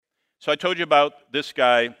So I told you about this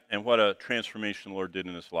guy and what a transformation the Lord did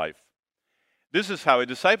in his life. This is how I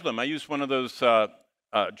discipled him. I used one of those,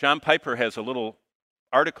 John Piper has a little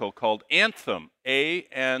article called Anthem,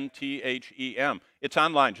 Anthem. It's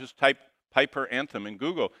online. Just type Piper Anthem in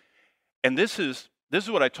Google. And this is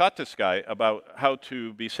what I taught this guy about how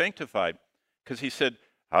to be sanctified. Because he said,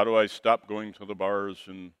 how do I stop going to the bars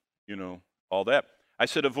and, all that? I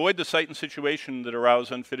said, avoid the sight and situation that arouse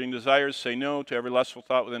unfitting desires. Say no to every lustful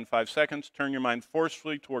thought within 5 seconds. Turn your mind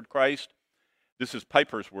forcefully toward Christ. This is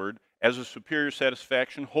Piper's word. As a superior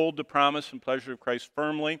satisfaction, hold the promise and pleasure of Christ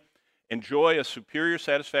firmly. Enjoy a superior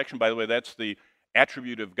satisfaction. By the way, that's the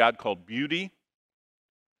attribute of God called beauty.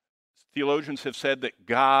 Theologians have said that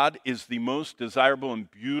God is the most desirable and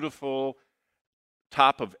beautiful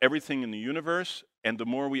top of everything in the universe. And the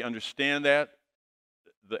more we understand that,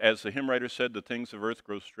 as the hymn writer said, the things of earth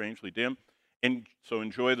grow strangely dim. And so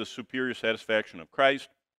enjoy the superior satisfaction of Christ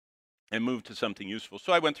and move to something useful.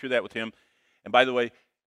 So I went through that with him. And by the way,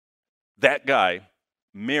 that guy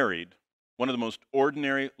married one of the most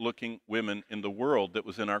ordinary looking women in the world that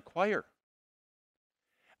was in our choir.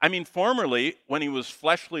 I mean, formerly, when he was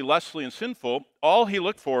fleshly, lustly, and sinful, all he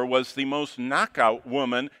looked for was the most knockout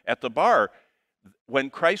woman at the bar. When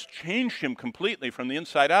Christ changed him completely from the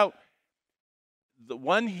inside out, the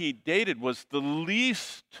one he dated was the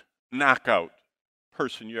least knockout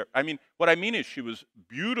person. What I mean is she was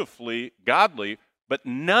beautifully godly, but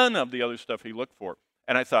none of the other stuff he looked for.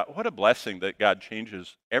 And I thought, what a blessing that God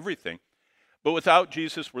changes everything. But without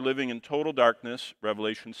Jesus, we're living in total darkness.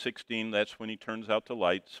 Revelation 16, that's when he turns out the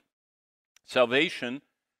lights. Salvation,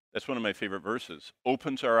 that's one of my favorite verses,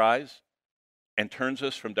 opens our eyes and turns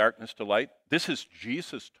us from darkness to light. This is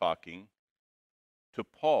Jesus talking to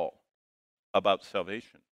Paul about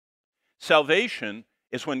salvation. Salvation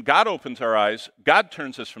is when God opens our eyes, God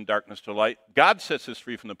turns us from darkness to light, God sets us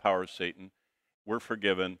free from the power of Satan, we're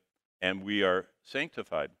forgiven, and we are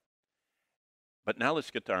sanctified. But now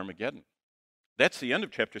let's get to Armageddon. That's the end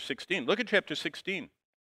of chapter 16. Look at chapter 16,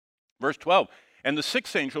 verse 12. And the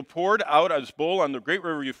sixth angel poured out his bowl on the great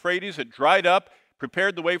river Euphrates. It dried up,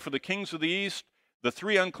 prepared the way for the kings of the east. The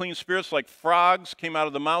 3 unclean spirits, like frogs, came out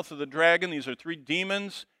of the mouth of the dragon. These are 3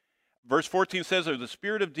 demons. Verse 14 says, "Are the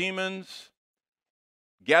spirit of demons,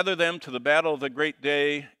 gather them to the battle of the great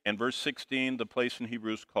day." And verse 16, the place in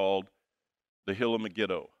Hebrew is called the hill of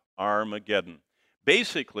Megiddo, Armageddon.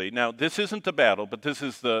 Basically, now this isn't the battle, but this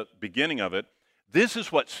is the beginning of it. This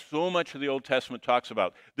is what so much of the Old Testament talks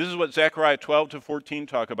about. This is what Zechariah 12 to 14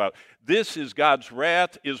 talk about. This is God's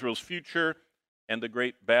wrath, Israel's future, and the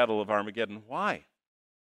great battle of Armageddon. Why?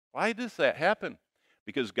 Why does that happen?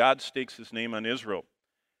 Because God stakes his name on Israel.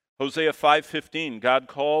 Hosea 5:15, God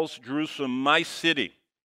calls Jerusalem my city.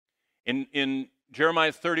 In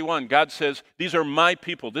Jeremiah 31, God says, these are my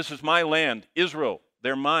people. This is my land, Israel.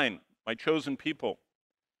 They're mine, my chosen people.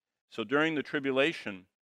 So during the tribulation,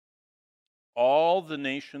 all the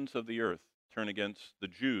nations of the earth turn against the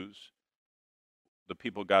Jews, the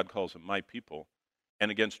people God calls them my people,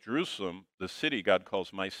 and against Jerusalem, the city God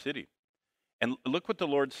calls my city. And look what the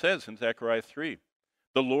Lord says in Zechariah 3.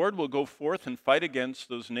 The Lord will go forth and fight against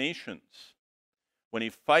those nations when he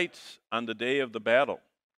fights on the day of the battle.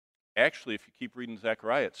 Actually, if you keep reading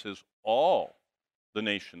Zechariah, it says all the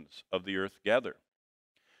nations of the earth gather.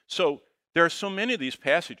 So there are so many of these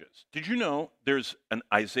passages. Did you know there's an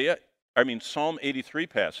Psalm 83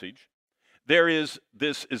 passage? There is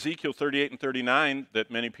this Ezekiel 38 and 39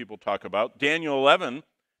 that many people talk about. Daniel 11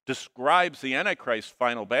 describes the Antichrist's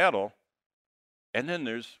final battle. And then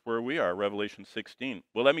there's where we are, Revelation 16.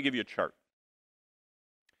 Well, let me give you a chart.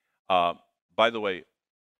 By the way,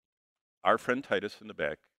 our friend Titus in the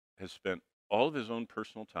back has spent all of his own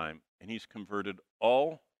personal time, and he's converted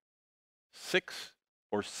all 600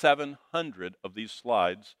 or 700 of these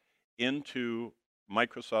slides into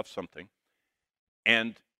Microsoft something,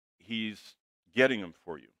 and he's getting them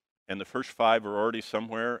for you. And the first 5 are already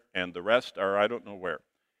somewhere, and the rest are I don't know where.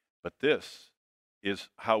 But this is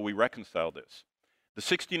how we reconcile this. The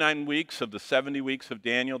 69 weeks of the 70 weeks of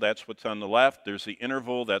Daniel, that's what's on the left. There's the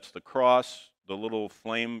interval, that's the cross. The little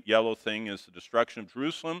flame yellow thing is the destruction of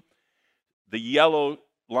Jerusalem. The yellow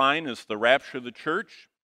line is the rapture of the church.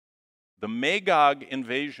 The Magog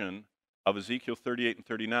invasion of Ezekiel 38 and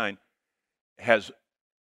 39 has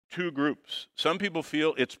 2 groups. Some people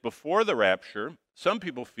feel it's before the rapture. Some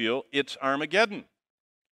people feel it's Armageddon.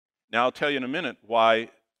 Now, I'll tell you in a minute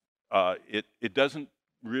why it doesn't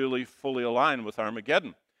really fully align with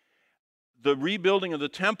Armageddon. The rebuilding of the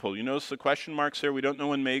temple, you notice the question marks there. We don't know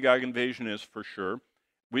when Magog invasion is for sure.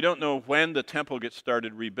 We don't know when the temple gets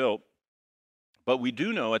started rebuilt. But we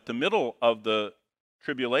do know at the middle of the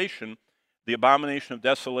tribulation, the abomination of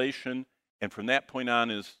desolation, and from that point on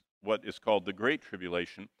is what is called the Great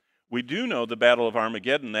Tribulation. We do know the Battle of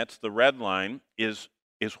Armageddon, that's the red line, is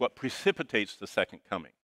what precipitates the second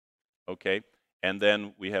coming. Okay? And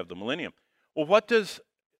then we have the millennium. Well, what does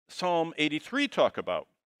Psalm 83 talk about?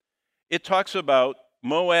 It talks about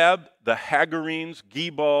Moab, the Hagarenes,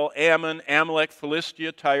 Gebal, Ammon, Amalek,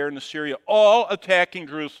 Philistia, Tyre, and Assyria, all attacking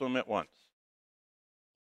Jerusalem at once.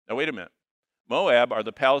 Now, wait a minute. Moab are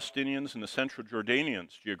the Palestinians and the central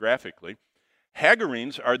Jordanians, geographically.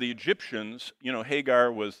 Hagarenes are the Egyptians. You know,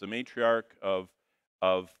 Hagar was the matriarch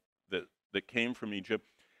that came from Egypt.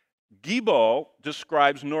 Gebal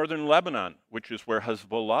describes northern Lebanon, which is where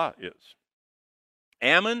Hezbollah is.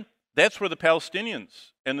 Ammon, that's where the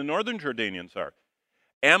Palestinians and the northern Jordanians are.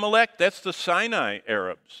 Amalek, that's the Sinai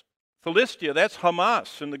Arabs. Philistia, that's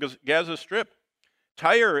Hamas in the Gaza Strip.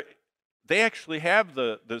 Tyre, they actually have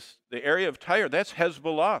the area of Tyre, that's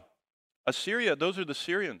Hezbollah. Assyria, those are the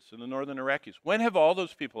Syrians and the northern Iraqis. When have all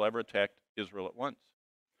those people ever attacked Israel at once?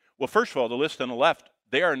 Well, first of all, the list on the left,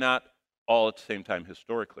 they are not all at the same time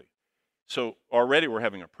historically. So already we're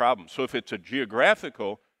having a problem. So if it's a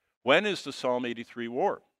geographical, when is the Psalm 83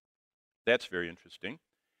 war? That's very interesting.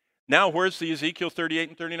 Now, where's the Ezekiel 38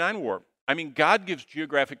 and 39 war? I mean, God gives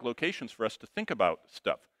geographic locations for us to think about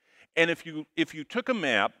stuff. And if you took a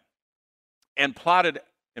map and plotted,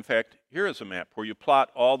 in fact, here is a map where you plot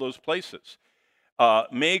all those places.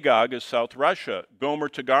 Magog is South Russia. Gomer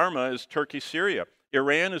Togarmah is Turkey, Syria.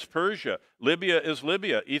 Iran is Persia. Libya is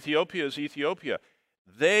Libya. Ethiopia is Ethiopia.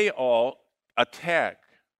 They all attack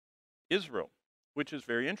Israel, which is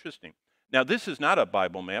very interesting. Now, this is not a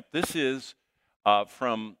Bible map. This is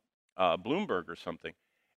from Bloomberg or something.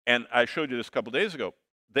 And I showed you this a couple days ago.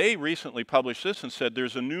 They recently published this and said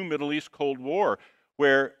there's a new Middle East Cold War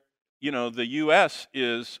where, you know, the U.S.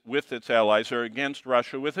 is with its allies or against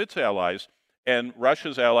Russia with its allies. And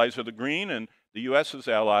Russia's allies are the green, and the U.S.'s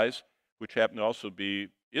allies, which happen to also be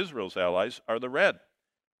Israel's allies, are the red.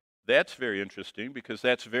 That's very interesting because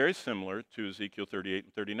that's very similar to Ezekiel 38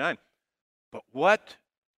 and 39. But what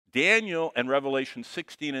Daniel and Revelation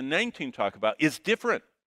 16 and 19 talk about is different.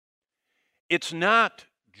 It's not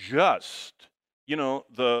just, you know,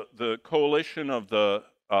 the coalition of the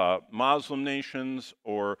Muslim nations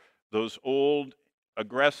or those old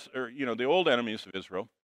aggressor, you know, the old enemies of Israel.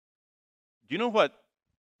 Do you know what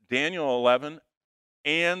Daniel 11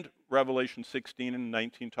 and Revelation 16 and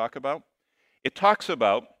 19 talk about? It talks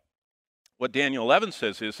about what Daniel 11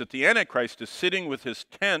 says is that the Antichrist is sitting with his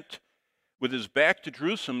tent, with his back to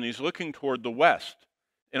Jerusalem, and he's looking toward the west.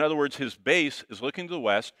 In other words, his base is looking to the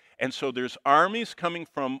west, and so there's armies coming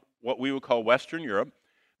from what we would call Western Europe.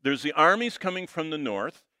 There's the armies coming from the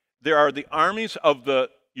north. There are the armies of the,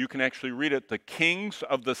 you can actually read it, the kings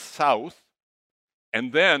of the south,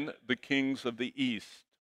 and then the kings of the east.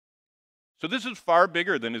 So this is far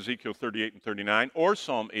bigger than Ezekiel 38 and 39 or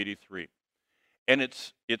Psalm 83. And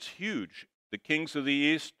it's huge. The kings of the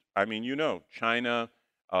east, I mean, you know, China,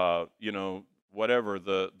 you know, whatever,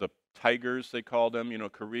 the tigers, they call them, you know,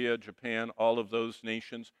 Korea, Japan, all of those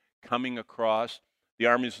nations coming across. The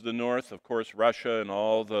armies of the north, of course, Russia and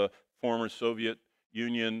all the former Soviet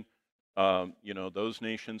Union, you know, those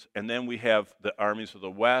nations. And then we have the armies of the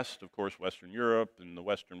west, of course, Western Europe and the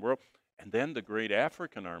Western world. And then the great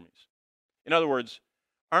African armies. In other words,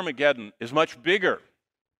 Armageddon is much bigger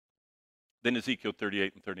than Ezekiel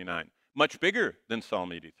 38 and 39, much bigger than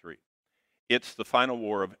Psalm 83. It's the final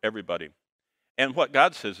war of everybody. And what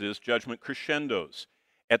God says is judgment crescendos.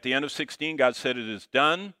 At the end of 16, God said it is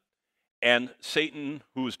done, and Satan,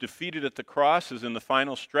 who was defeated at the cross, is in the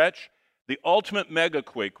final stretch. The ultimate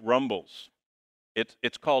megaquake rumbles.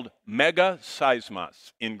 It's called mega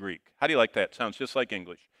seismos in Greek. How do you like that? Sounds just like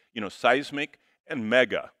English. You know, seismic and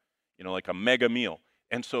mega, you know, like a mega meal.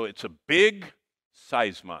 And so it's a big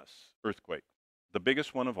seismos earthquake, the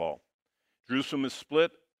biggest one of all. Jerusalem is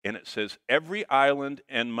split, and it says every island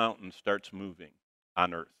and mountain starts moving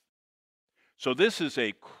on earth. So this is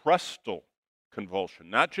a crustal convulsion,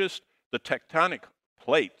 not just the tectonic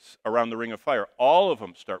plates around the ring of fire. All of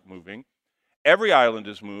them start moving. Every island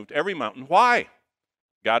is moved, every mountain. Why?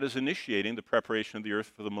 God is initiating the preparation of the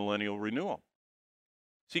earth for the millennial renewal.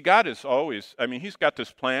 See, God is always, I mean, he's got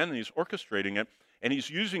this plan, and he's orchestrating it, and he's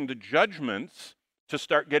using the judgments to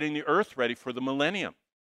start getting the earth ready for the millennium.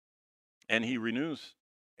 And he renews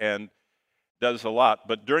and does a lot.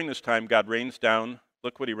 But during this time, God rains down.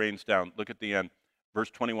 Look what he rains down. Look at the end. Verse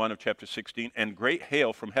 21 of chapter 16. And great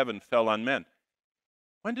hail from heaven fell on men.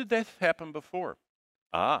 When did this happen before?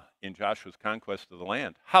 In Joshua's conquest of the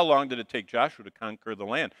land. How long did it take Joshua to conquer the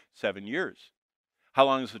land? 7 years. How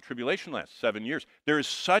long does the tribulation last? 7 years. There is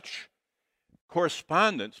such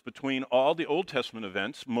correspondence between all the Old Testament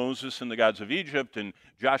events, Moses and the gods of Egypt, and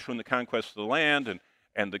Joshua and the conquest of the land,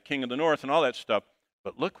 and the king of the north, and all that stuff.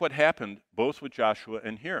 But look what happened both with Joshua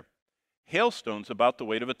and here. Hailstones about the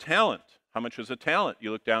weight of a talent. How much is a talent?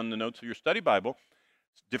 You look down in the notes of your study Bible,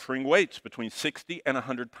 differing weights between 60 and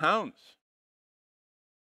 100 pounds.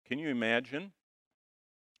 Can you imagine?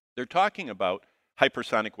 They're talking about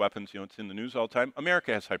hypersonic weapons. You know, it's in the news all the time.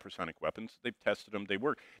 America has hypersonic weapons. They've tested them. They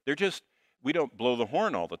work. We don't blow the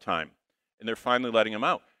horn all the time. And they're finally letting them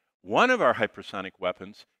out. One of our hypersonic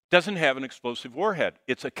weapons doesn't have an explosive warhead.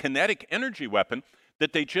 It's a kinetic energy weapon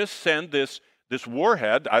that they just send this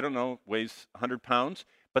warhead, I don't know, weighs 100 pounds,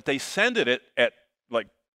 but they send it at like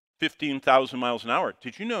 15,000 miles an hour.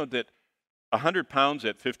 Did you know that 100 pounds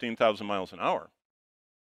at 15,000 miles an hour,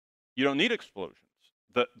 you don't need explosions.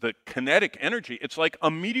 The kinetic energy, it's like a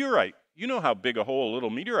meteorite. You know how big a hole a little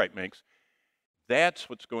meteorite makes. That's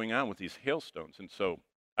what's going on with these hailstones. And so,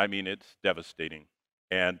 I mean, it's devastating.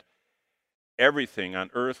 And everything on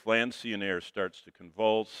earth, land, sea, and air starts to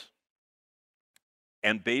convulse.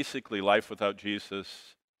 And basically, life without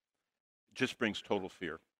Jesus just brings total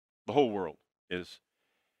fear. The whole world is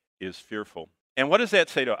fearful. And what does that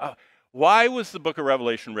say to us? Why was the book of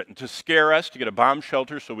Revelation written? To scare us, to get a bomb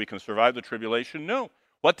shelter so we can survive the tribulation? No.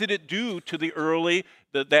 What did it do to the early,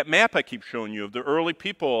 that map I keep showing you of the early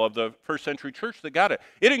people of the first century church that got it?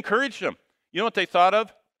 It encouraged them. You know what they thought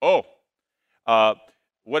of?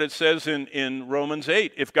 What it says in Romans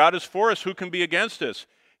 8. If God is for us, who can be against us?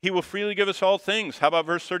 He will freely give us all things. How about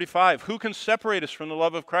verse 35? Who can separate us from the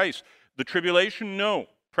love of Christ? The tribulation? No.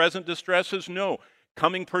 Present distresses? No.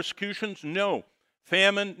 Coming persecutions? No.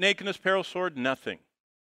 Famine, nakedness, peril, sword? Nothing.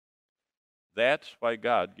 That's why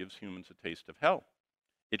God gives humans a taste of hell.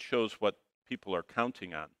 It shows what people are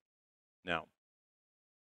counting on. Now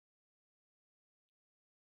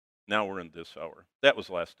we're in this hour. That was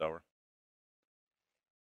last hour.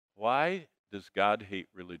 Why does God hate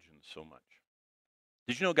religion so much?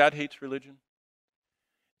 Did you know God hates religion?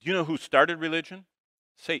 Do you know who started religion?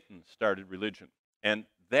 Satan started religion. And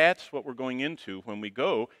that's what we're going into when we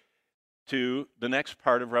go to the next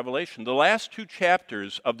part of Revelation. The last two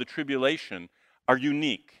chapters of the tribulation are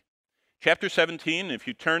unique. Chapter 17, if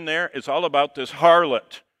you turn there, is all about this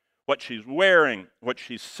harlot, what she's wearing, what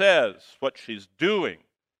she says, what she's doing.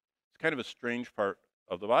 It's kind of a strange part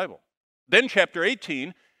of the Bible. Then chapter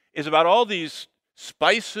 18 is about all these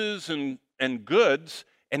spices and goods,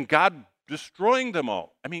 and God destroying them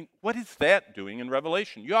all. I mean, what is that doing in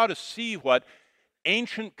Revelation? You ought to see what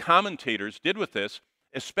ancient commentators did with this,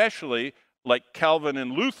 especially like Calvin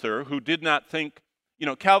and Luther, who did not think,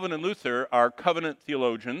 Calvin and Luther are covenant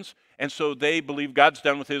theologians, and so they believe God's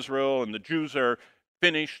done with Israel, and the Jews are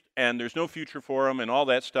finished, and there's no future for them, and all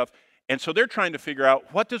that stuff. And so they're trying to figure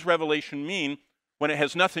out, what does Revelation mean when it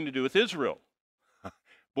has nothing to do with Israel?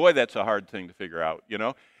 Boy, that's a hard thing to figure out,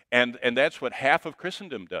 And that's what half of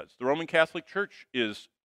Christendom does. The Roman Catholic Church is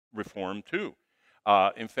Reformed too.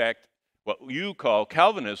 In fact, what you call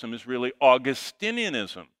Calvinism is really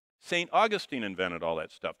Augustinianism. St. Augustine invented all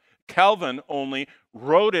that stuff. Calvin only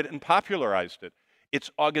wrote it and popularized it.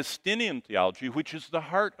 It's Augustinian theology, which is the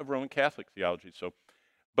heart of Roman Catholic theology.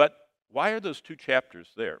 But why are those two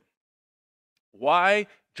chapters there? Why,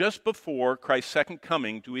 just before Christ's second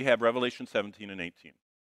coming, do we have Revelation 17 and 18?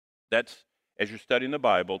 That's, as you're studying the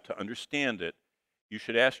Bible, to understand it, you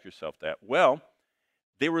should ask yourself that. Well,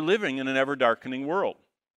 they were living in an ever-darkening world.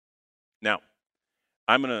 Now,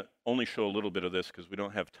 I'm going to only show a little bit of this because we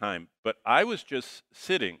don't have time, but I was just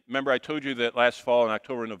sitting. Remember, I told you that last fall in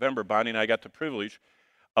October and November, Bonnie and I got the privilege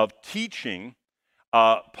of teaching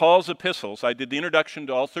Paul's epistles. I did the introduction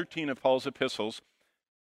to all 13 of Paul's epistles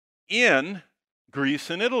in Greece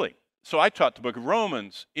and Italy. So I taught the book of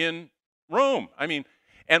Romans in Rome.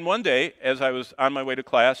 And one day, as I was on my way to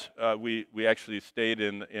class, we actually stayed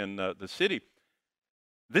in the city.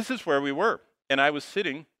 This is where we were. And I was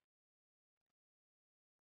sitting.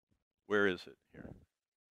 Where is it here?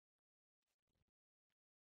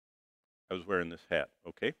 I was wearing this hat,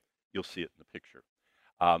 okay? You'll see it in the picture.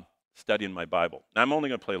 Studying my Bible. Now, I'm only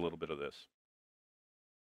going to play a little bit of this.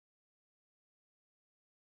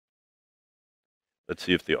 Let's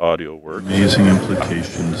see if the audio works. Amazing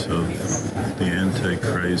implications of the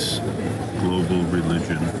Antichrist global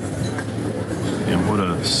religion. And what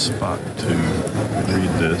a spot to read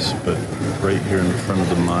this, but right here in front of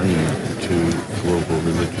the monument to global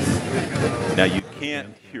religion. Now you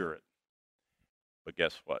can't hear it, but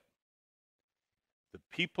guess what? The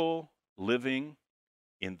people living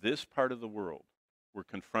in this part of the world were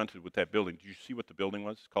confronted with that building. Did you see what the building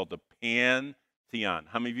was? It's called the Theon.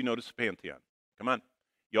 How many of you noticed the pantheon? Come on.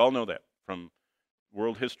 You all know that from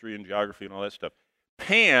world history and geography and all that stuff.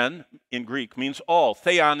 Pan in Greek means all.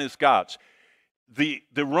 Theon is gods. The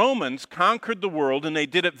Romans conquered the world, and they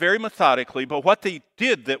did it very methodically, but what they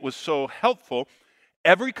did that was so helpful,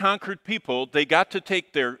 every conquered people, they got to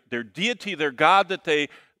take their deity, their god that they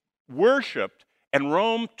worshipped, and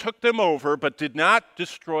Rome took them over, but did not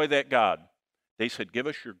destroy that god. They said, give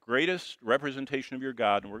us your greatest representation of your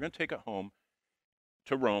god, and we're going to take it home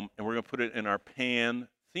to Rome, and we're going to put it in our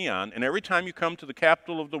pantheon. And every time you come to the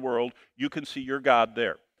capital of the world, you can see your god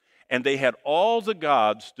there. And they had all the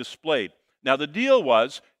gods displayed. Now, the deal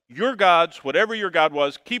was, your gods, whatever your god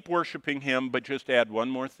was, keep worshiping him, but just add one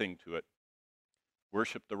more thing to it.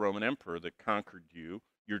 Worship the Roman emperor that conquered you.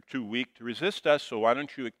 You're too weak to resist us, so why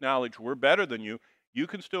don't you acknowledge we're better than you? You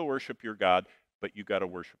can still worship your God, but you got to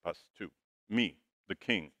worship us too. Me, the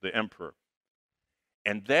king, the emperor.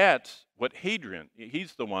 And that's what Hadrian,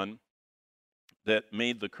 he's the one that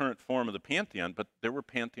made the current form of the pantheon, but there were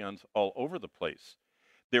pantheons all over the place.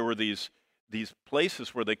 There were these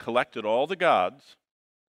places where they collected all the gods,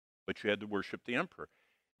 but you had to worship the emperor.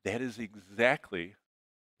 That is exactly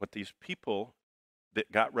what these people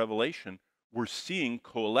that got revelation were seeing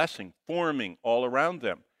coalescing, forming all around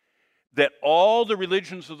them. That all the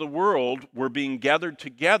religions of the world were being gathered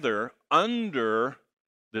together under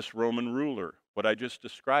this Roman ruler. What I just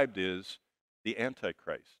described is the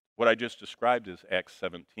Antichrist. What I just described is Acts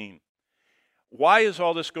 17. Why is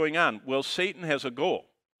all this going on? Well, Satan has a goal.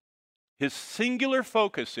 His singular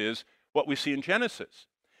focus is what we see in Genesis.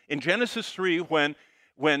 In Genesis 3,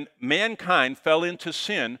 when mankind fell into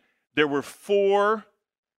sin, there were 4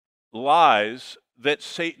 lies that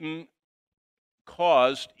Satan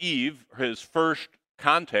caused Eve, his first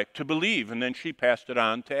contact, to believe, and then she passed it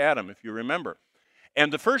on to Adam, if you remember.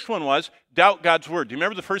 And the first one was, doubt God's word. Do you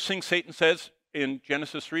remember the first thing Satan says in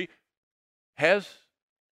Genesis 3? Has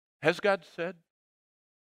God said?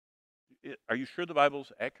 Are you sure the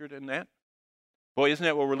Bible's accurate in that? Boy, isn't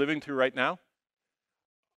that what we're living through right now?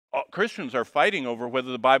 Christians are fighting over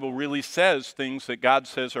whether the Bible really says things that God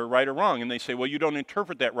says are right or wrong. And they say, well, you don't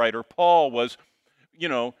interpret that right, or Paul was,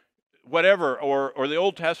 whatever, or the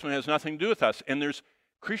Old Testament has nothing to do with us. And there's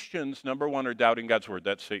Christians, number one, are doubting God's word.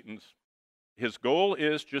 That's Satan's. His goal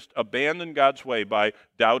is just abandon God's way by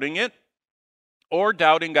doubting it or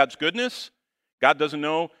doubting God's goodness. God doesn't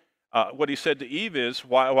know what he said to Eve is,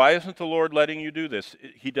 why isn't the Lord letting you do this?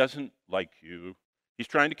 He doesn't like you. He's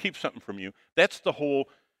trying to keep something from you. That's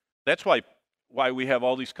why we have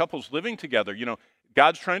all these couples living together.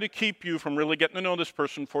 God's trying to keep you from really getting to know this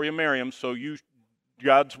person before you marry him, so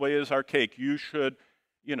God's way is archaic. You should,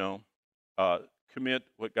 commit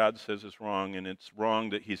what God says is wrong, and it's wrong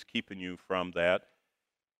that he's keeping you from that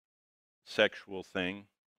sexual thing.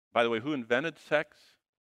 By the way, who invented sex?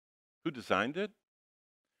 Who designed it?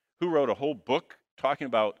 Who wrote a whole book talking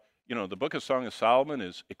about, the book of Song of Solomon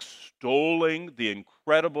is extolling the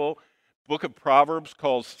incredible book of Proverbs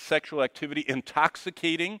calls sexual activity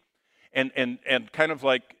intoxicating and kind of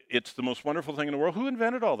like it's the most wonderful thing in the world. Who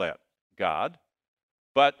invented all that? God.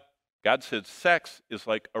 But God said sex is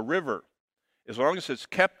like a river. As long as it's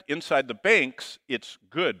kept inside the banks, it's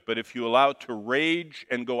good. But if you allow it to rage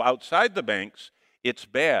and go outside the banks, it's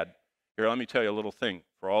bad. Here, let me tell you a little thing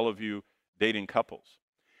for all of you dating couples.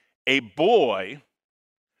 A boy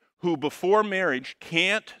who before marriage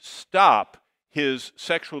can't stop his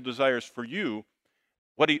sexual desires for you,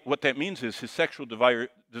 what that means is his sexual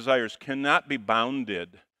desires cannot be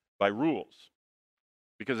bounded by rules.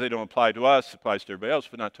 Because they don't apply to us, it applies to everybody else,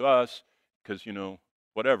 but not to us, because,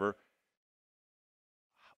 whatever.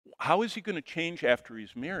 How is he going to change after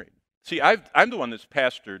he's married? See, I'm the one that's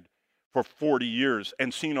pastored for 40 years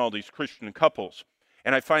and seen all these Christian couples.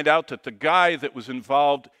 And I find out that the guy that was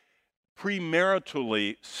involved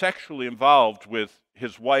premaritally, sexually involved with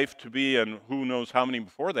his wife-to-be and who knows how many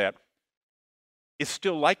before that, is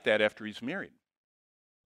still like that after he's married.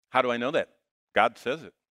 How do I know that? God says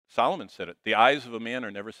it. Solomon said it. The eyes of a man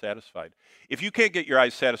are never satisfied. If you can't get your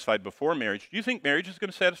eyes satisfied before marriage, do you think marriage is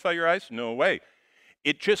going to satisfy your eyes? No way.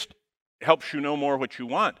 It just helps you know more what you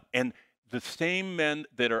want. And the same men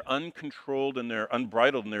that are uncontrolled and they're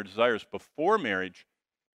unbridled in their desires before marriage,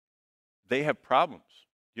 they have problems.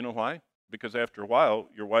 You know why? Because after a while,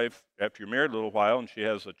 your wife, after you're married a little while and she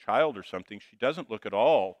has a child or something, she doesn't look at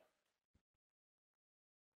all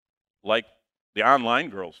like the online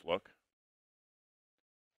girls look.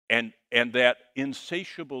 And that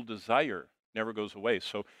insatiable desire never goes away.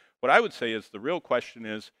 So what I would say is the real question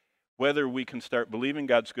is whether we can start believing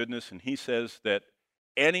God's goodness, and he says that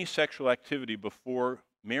any sexual activity before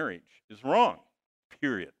marriage is wrong,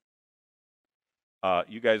 period.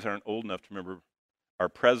 You guys aren't old enough to remember our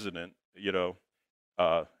president,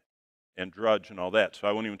 and Drudge and all that, so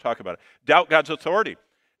I won't even talk about it. Doubt God's authority.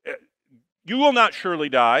 You will not surely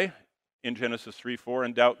die, in Genesis 3:4,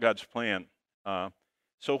 and doubt God's plan.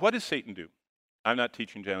 So what does Satan do? I'm not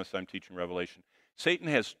teaching Genesis, I'm teaching Revelation. Satan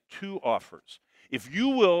has two offers. If you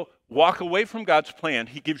will walk away from God's plan,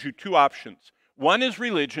 he gives you two options. One is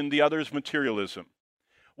religion, the other is materialism.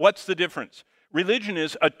 What's the difference? Religion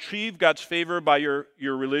is achieve God's favor by your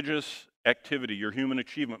religious activity, your human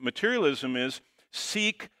achievement. Materialism is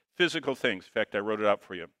seek physical things. In fact, I wrote it out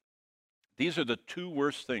for you. These are the two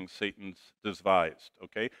worst things Satan's devised,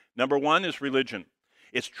 okay? Number one is religion.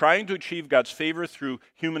 It's trying to achieve God's favor through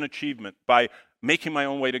human achievement by making my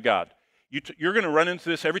own way to God. You're going to run into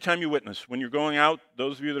this every time you witness. When you're going out,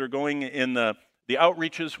 those of you that are going in the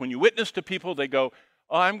outreaches, when you witness to people, they go,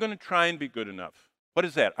 oh, I'm going to try and be good enough. What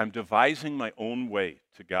is that? I'm devising my own way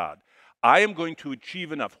to God. I am going to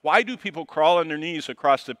achieve enough. Why do people crawl on their knees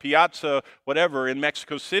across the piazza, whatever, in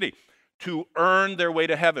Mexico City? To earn their way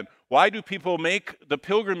to heaven. Why do people make the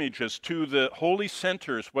pilgrimages to the holy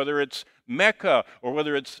centers, whether it's Mecca or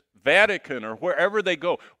whether it's Vatican or wherever they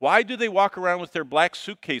go? Why do they walk around with their black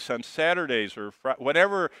suitcase on Saturdays or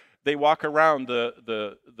whatever they walk around,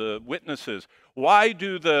 the witnesses? Why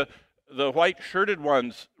do the white-shirted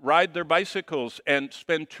ones ride their bicycles and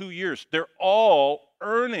spend 2 years? They're all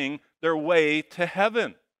earning their way to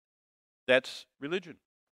heaven. That's religion.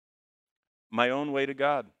 My own way to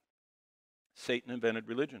God. Satan invented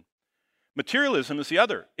religion. Materialism is the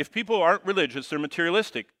other. If people aren't religious, they're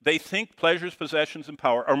materialistic. They think pleasures, possessions, and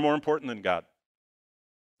power are more important than God.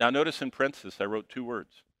 Now notice in parenthesis, I wrote two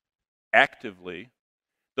words. Actively.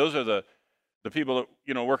 Those are the people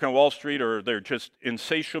that work on Wall Street, or they're just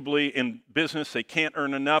insatiably in business. They can't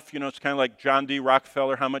earn enough. It's kind of like John D.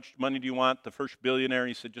 Rockefeller. How much money do you want? The first billionaire,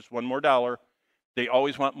 he said, just one more dollar. They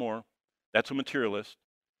always want more. That's a materialist.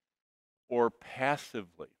 Or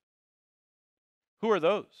passively. Who are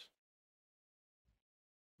those?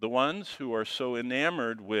 The ones who are so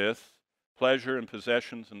enamored with pleasure and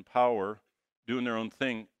possessions and power, doing their own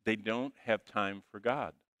thing, they don't have time for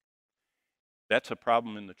God. That's a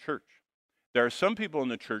problem in the church. There are some people in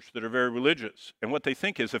the church that are very religious, and what they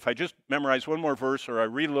think is, if I just memorize one more verse, or I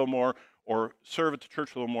read a little more, or serve at the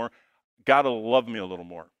church a little more, God will love me a little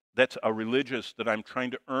more. That's a religious that I'm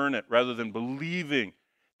trying to earn it, rather than believing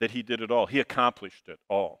that he did it all. He accomplished it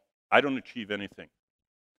all. I don't achieve anything.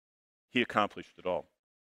 He accomplished it all.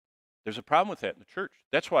 There's a problem with that in the church.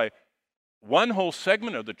 That's why one whole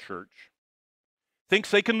segment of the church thinks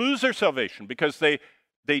they can lose their salvation because they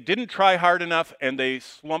didn't try hard enough and they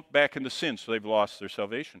slumped back into sin, so they've lost their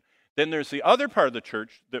salvation. Then there's the other part of the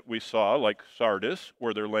church that we saw, like Sardis,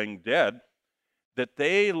 where they're laying dead, that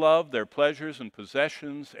they love their pleasures and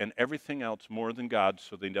possessions and everything else more than God,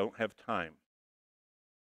 so they don't have time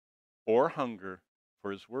or hunger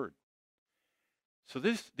for his word. So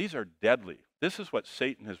these are deadly. This is what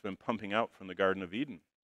Satan has been pumping out from the Garden of Eden.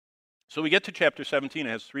 So we get to chapter 17. It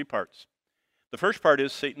has three parts. The first part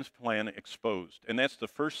is Satan's plan exposed, and that's the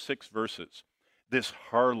first 6 verses. This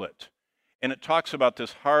harlot. And it talks about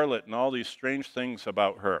this harlot and all these strange things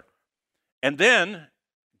about her. And then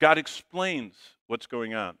God explains what's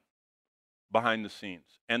going on behind the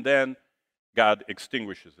scenes. And then God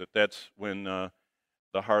extinguishes it. That's when the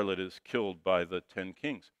harlot is killed by the 10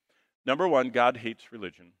 kings. Number one, God hates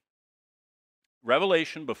religion.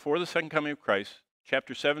 Revelation, before the second coming of Christ,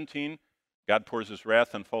 chapter 17, God pours his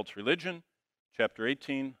wrath on false religion. Chapter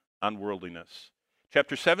 18, on worldliness.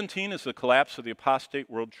 Chapter 17 is the collapse of the apostate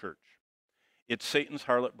world church. It's Satan's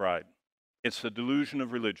harlot bride. It's the delusion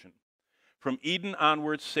of religion. From Eden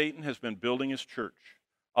onwards, Satan has been building his church.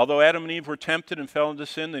 Although Adam and Eve were tempted and fell into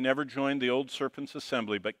sin, they never joined the old serpent's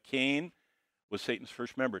assembly, but Cain was Satan's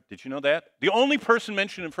first member. Did you know that? The only person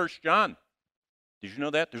mentioned in 1 John. Did you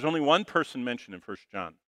know that? There's only one person mentioned in 1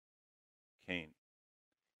 John. Cain.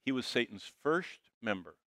 He was Satan's first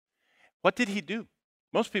member. What did he do?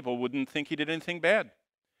 Most people wouldn't think he did anything bad.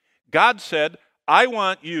 God said, I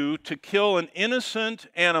want you to kill an innocent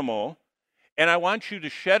animal, and I want you to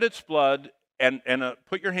shed its blood and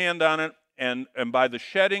put your hand on it, and by the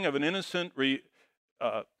shedding of an innocent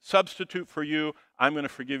substitute for you, I'm going to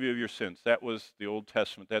forgive you of your sins. That was the Old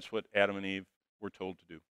Testament. That's what Adam and Eve were told to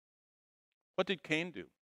do. What did Cain do?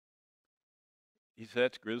 He said,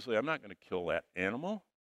 that's grisly. I'm not going to kill that animal.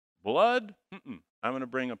 Blood? I'm going to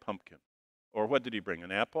bring a pumpkin. Or what did he bring?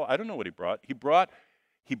 An apple? I don't know what he brought. He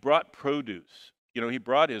brought produce. He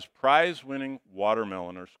brought his prize-winning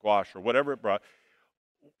watermelon or squash or whatever it brought.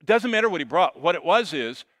 It doesn't matter what he brought. What it was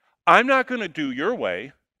is, I'm not going to do your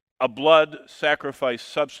way, a blood sacrifice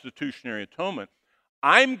substitutionary atonement.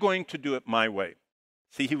 I'm going to do it my way.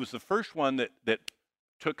 See, he was the first one that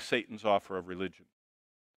took Satan's offer of religion.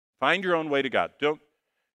 Find your own way to God.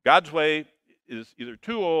 God's way is either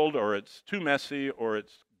too old or it's too messy or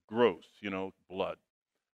it's gross, blood.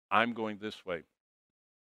 I'm going this way.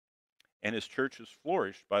 And his church has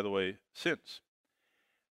flourished, by the way, since.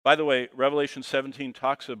 By the way, Revelation 17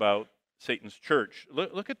 talks about Satan's church.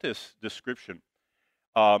 Look at this description.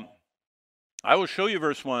 I will show you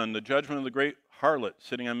verse 1, the judgment of the great harlot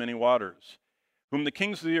sitting on many waters, whom the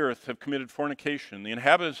kings of the earth have committed fornication. The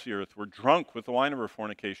inhabitants of the earth were drunk with the wine of her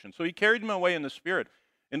fornication. So he carried me away in the spirit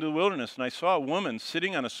into the wilderness, and I saw a woman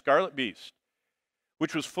sitting on a scarlet beast,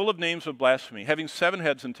 which was full of names of blasphemy, having 7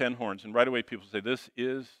 heads and 10 horns. And right away people say, this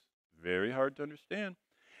is very hard to understand.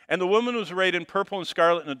 And the woman was arrayed in purple and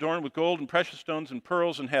scarlet and adorned with gold and precious stones and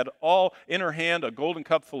pearls, and had all in her hand a golden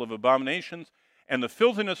cup full of abominations and the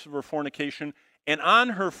filthiness of her fornication. And on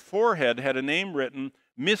her forehead had a name written,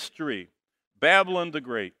 Mystery, Babylon the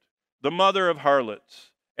Great, the mother of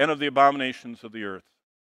harlots and of the abominations of the earth.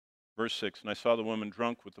 Verse 6, and I saw the woman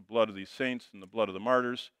drunk with the blood of these saints and the blood of the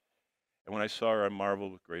martyrs. And when I saw her, I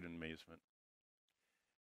marveled with great amazement.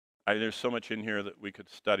 There's so much in here that we could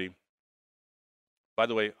study. By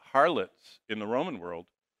the way, harlots in the Roman world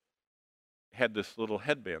had this little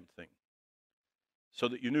headband thing so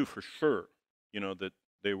that you knew for sure, that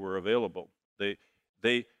they were available.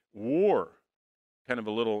 They wore kind of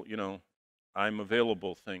a little, I'm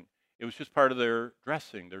available thing. It was just part of their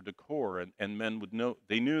dressing, their decor, and men would know.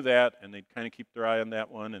 They knew that, and they'd kind of keep their eye on that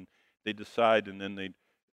one, and they'd decide, and then they'd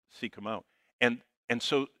seek them out. And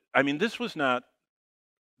so, this was not,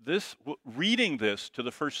 reading this to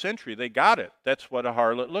the first century, they got it. That's what a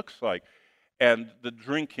harlot looks like, and the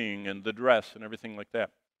drinking and the dress and everything like that.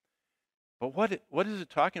 But what is it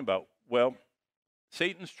talking about? Well,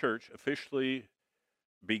 Satan's church officially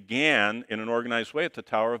began in an organized way at the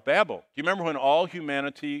Tower of Babel. Do you remember when all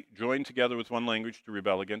humanity joined together with one language to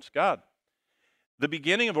rebel against God? The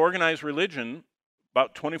beginning of organized religion,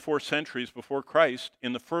 about 24 centuries before Christ,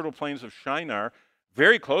 in the fertile plains of Shinar,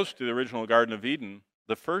 very close to the original Garden of Eden,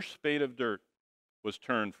 the first spade of dirt was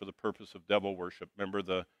turned for the purpose of devil worship. Remember,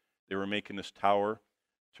 they were making this tower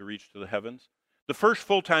to reach to the heavens? The first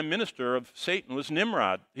full-time minister of Satan was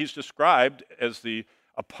Nimrod. He's described as the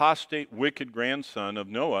apostate, wicked grandson of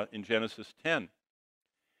Noah in Genesis 10.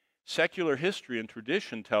 Secular history and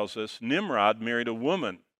tradition tells us Nimrod married a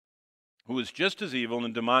woman who was just as evil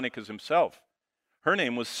and demonic as himself. Her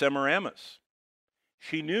name was Semiramis.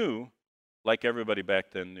 She knew, like everybody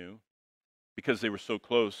back then knew, because they were so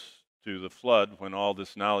close to the flood when all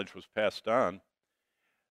this knowledge was passed on,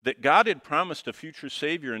 that God had promised a future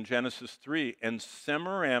Savior in Genesis 3, and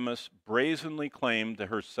Semiramis brazenly claimed that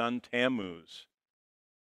her son Tammuz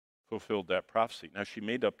fulfilled that prophecy. Now, she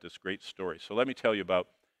made up this great story. So let me tell you about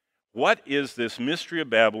what is this mystery of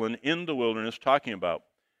Babylon in the wilderness talking about?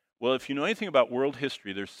 Well, if you know anything about world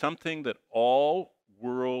history, there's something that all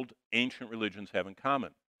world ancient religions have in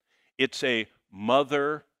common. It's a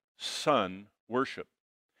mother-son worship.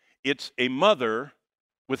 It's a mother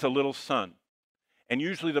with a little son. And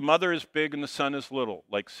usually the mother is big and the son is little,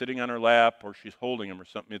 like sitting on her lap or she's holding him or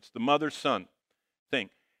something. It's the mother-son thing.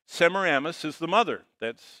 Semiramis is the mother.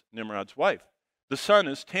 That's Nimrod's wife. The son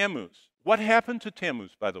is Tammuz. What happened to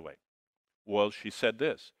Tammuz, by the way? Well, she said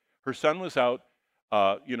this. Her son was out,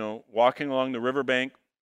 walking along the riverbank,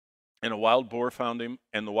 and a wild boar found him,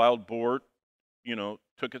 and the wild boar,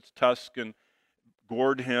 took its tusk and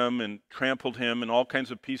gored him and trampled him, and all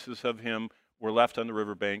kinds of pieces of him were left on the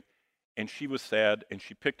riverbank. And she was sad, and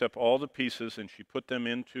she picked up all the pieces, and she put them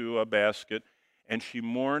into a basket, and she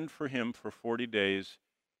mourned for him for 40 days,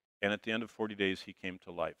 and at the end of 40 days, he came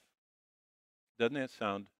to life. Doesn't that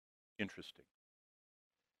sound interesting?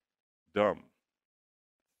 Dumb,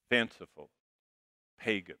 fanciful,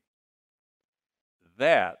 pagan.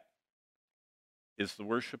 That is the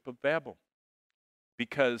worship of Babel,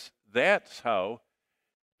 because that's how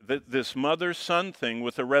this mother-son thing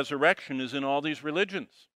with the resurrection is in all these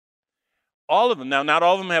religions. All of them. Now, not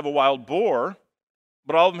all of them have a wild boar,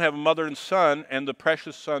 but all of them have a mother and son, and the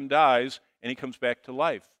precious son dies, and he comes back to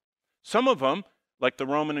life. Some of them, like the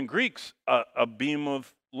Roman and Greeks, a beam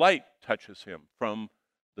of light touches him from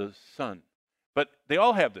the sun. But they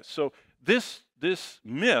all have this. So this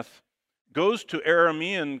myth goes to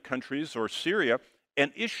Aramean countries or Syria,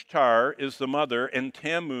 and Ishtar is the mother, and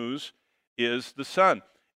Tammuz is the son.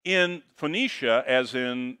 In Phoenicia, as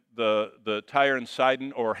in the Tyre and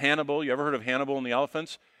Sidon, or Hannibal, you ever heard of Hannibal and the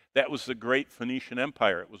elephants? That was the great Phoenician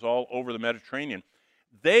Empire. It was all over the Mediterranean.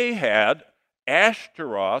 They had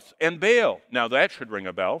Ashtaroth and Baal. Now that should ring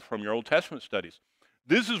a bell from your Old Testament studies.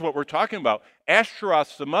 This is what we're talking about.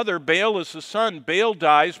 Ashtaroth's the mother, Baal is the son. Baal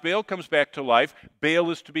dies, Baal comes back to life,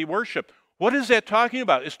 Baal is to be worshipped. What is that talking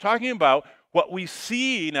about? It's talking about what we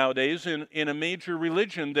see nowadays in a major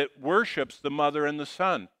religion that worships the mother and the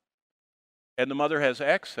son. And the mother has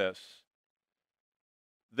access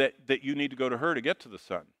that you need to go to her to get to the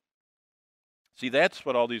son. See, that's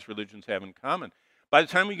what all these religions have in common. By the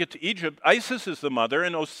time we get to Egypt, Isis is the mother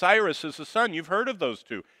and Osiris is the son. You've heard of those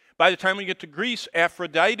two. By the time we get to Greece,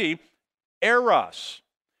 Aphrodite, Eros.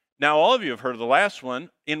 Now, all of you have heard of the last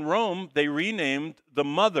one. In Rome, they renamed the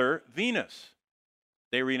mother Venus.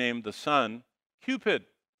 They renamed the son Cupid.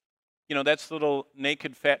 You know, that's the little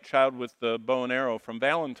naked fat child with the bow and arrow from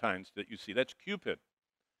Valentine's that you see. That's Cupid.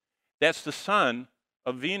 That's the son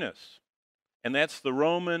of Venus. And that's the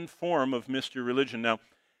Roman form of mystery religion. Now,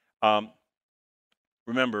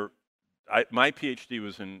 remember, my PhD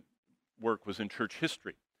was in church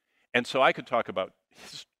history. And so I could talk about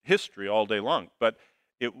history all day long, but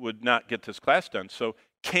it would not get this class done. So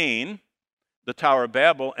Cain, the Tower of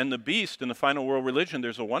Babel, and the beast in the final world religion,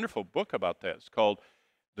 there's a wonderful book about that. It's called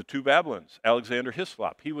The Two Babylons, Alexander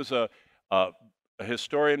Hislop. He was a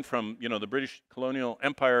historian from the British colonial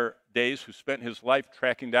empire days who spent his life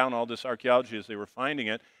tracking down all this archaeology as they were finding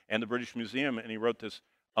it, and the British Museum, and he wrote this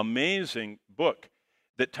amazing book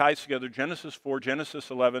that ties together Genesis 4,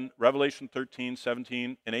 Genesis 11, Revelation 13,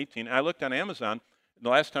 17, and 18. I looked on Amazon, and the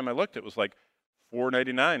last time I looked, it was like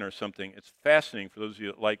 $4.99 or something. It's fascinating for those of you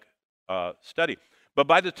that like study. But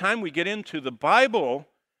by the time we get into the Bible,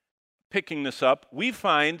 picking this up, we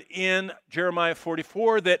find in Jeremiah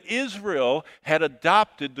 44 that Israel had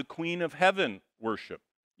adopted the Queen of Heaven worship.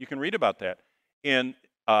 You can read about that in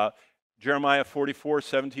Jeremiah 44,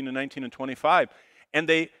 17 and 19 and 25. And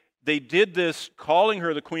they did this calling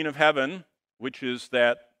her the Queen of Heaven, which is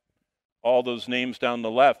that all those names down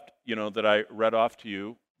the left, that I read off to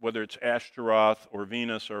you, whether it's Ashtaroth or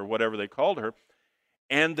Venus or whatever they called her.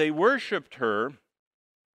 And they worshiped her,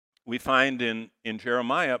 we find in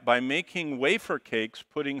Jeremiah, by making wafer cakes,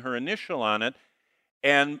 putting her initial on it,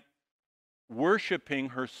 and worshiping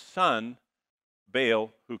her son,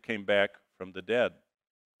 Baal, who came back from the dead.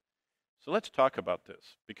 So let's talk about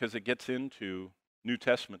this, because it gets into New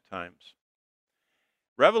Testament times.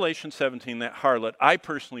 Revelation 17, that harlot, I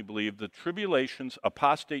personally believe the tribulation's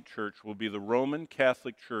apostate church will be the Roman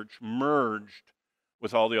Catholic Church merged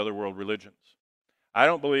with all the other world religions. I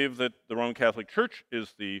don't believe that the Roman Catholic Church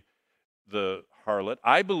is the harlot.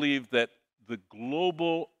 I believe that the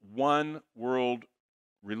global one world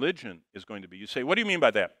religion is going to be. You say, what do you mean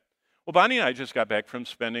by that? Well, Bonnie and I just got back from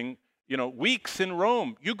spending, weeks in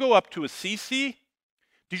Rome. You go up to Assisi.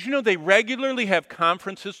 Did you know they regularly have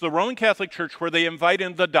conferences, the Roman Catholic Church, where they invite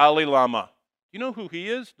in the Dalai Lama? You know who he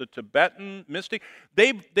is? The Tibetan mystic.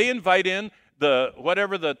 They invite in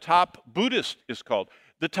whatever the top Buddhist is called,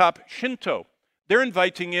 the top Shinto. They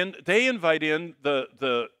invite in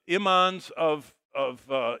the imams of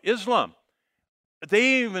Islam.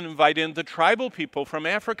 They even invite in the tribal people from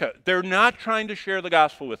Africa. They're not trying to share the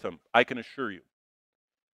gospel with them, I can assure you.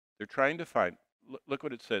 They're trying to find, look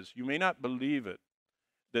what it says. You may not believe it,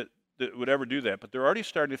 that would ever do that, but they're already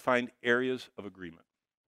starting to find areas of agreement.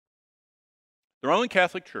 The Roman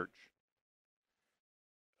Catholic Church,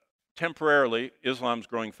 temporarily, Islam's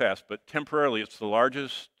growing fast, but temporarily it's the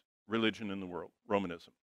largest religion in the world,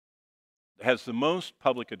 Romanism. It has the most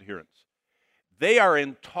public adherents. They are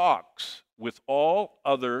in talks with all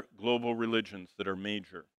other global religions that are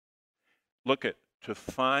major. To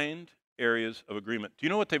find areas of agreement. Do you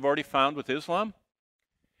know what they've already found with Islam?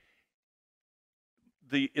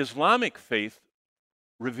 The Islamic faith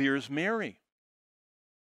reveres Mary.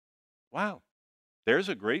 Wow.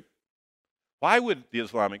 Why would the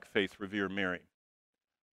Islamic faith revere Mary?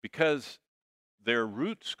 Because their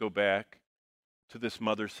roots go back to this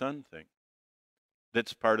mother-son thing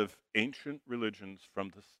that's part of ancient religions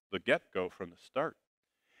from the get-go, from the start.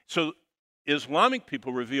 So Islamic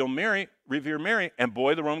people revere Mary, and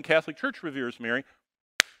boy, the Roman Catholic Church reveres Mary.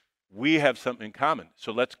 We have something in common,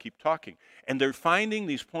 so let's keep talking. And they're finding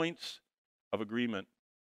these points of agreement.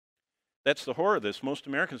 That's the horror of this. Most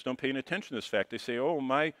Americans don't pay any attention to this fact. They say, oh,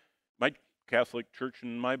 my Catholic Church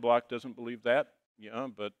in my block doesn't believe that. Yeah,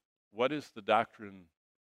 but what is the doctrine?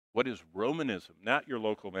 What is Romanism? Not your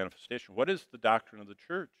local manifestation. What is the doctrine of the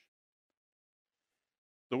church?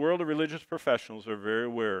 The world of religious professionals are very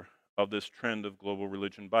aware of this trend of global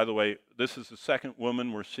religion. By the way, this is the second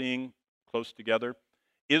woman we're seeing close together.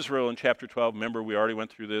 Israel in chapter 12, remember we already went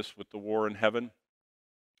through this with the war in heaven.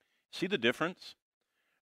 See the difference?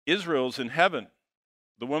 Israel's in heaven.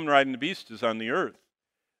 The woman riding the beast is on the earth.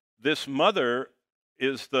 This mother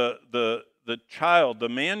is the the child, the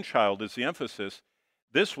man-child is the emphasis.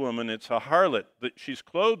 This woman, it's a harlot. She's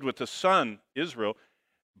clothed with the sun, Israel,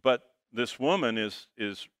 but this woman is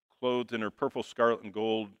clothed in her purple, scarlet, and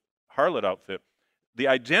gold harlot outfit. The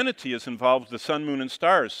identity is involved with the sun, moon, and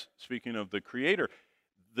stars, speaking of the Creator.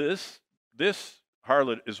 This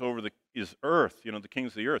harlot is earth, the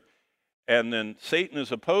kings of the earth. And then Satan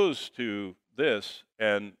is opposed to this,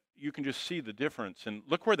 and you can just see the difference. And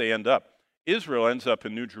look where they end up. Israel ends up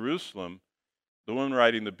in New Jerusalem. The one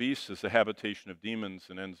riding the beast is the habitation of demons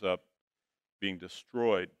and ends up being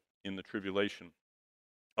destroyed in the tribulation.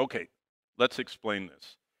 Okay, let's explain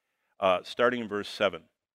this. Starting in verse 7.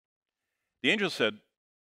 The angel said,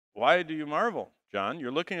 "Why do you marvel, John?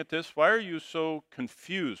 You're looking at this. Why are you so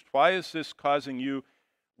confused? Why is this causing you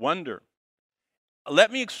wonder?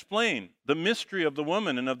 Let me explain the mystery of the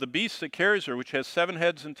woman and of the beast that carries her, which has 7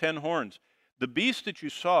 heads and 10 horns. The beast that you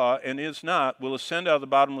saw and is not will ascend out of the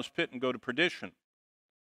bottomless pit and go to perdition.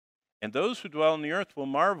 And those who dwell on the earth will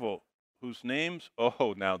marvel, whose names,"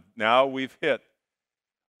 now we've hit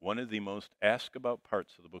one of the most asked about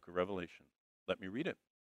parts of the book of Revelation. Let me read it.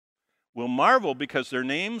 "Will marvel because their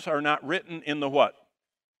names are not written in the" what?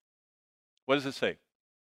 What does it say?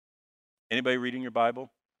 Anybody reading your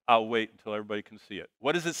Bible? I'll wait until everybody can see it.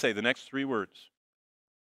 What does it say? The next 3 words.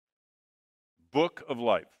 Book of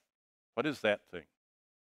life. What is that thing?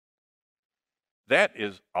 That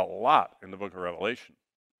is a lot in the book of Revelation.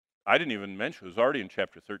 I didn't even mention, it was already in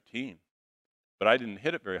chapter 13, but I didn't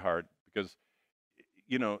hit it very hard because,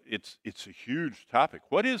 it's a huge topic.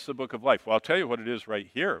 What is the book of life? Well, I'll tell you what it is right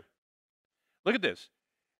here. Look at this.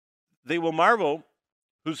 "They will marvel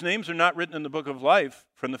whose names are not written in the book of life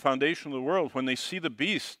from the foundation of the world when they see the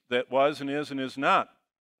beast that was and is not."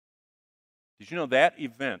 Did you know that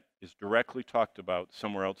event is directly talked about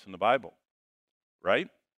somewhere else in the Bible? Right?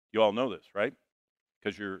 You all know this, right?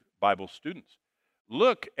 Because you're Bible students.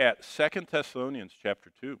 Look at 2 Thessalonians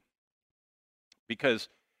chapter 2. Because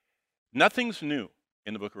nothing's new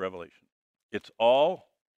in the book of Revelation. It's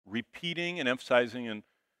all repeating and emphasizing and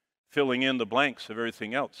filling in the blanks of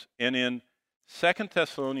everything else. And in 2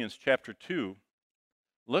 Thessalonians chapter 2,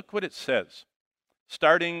 look what it says.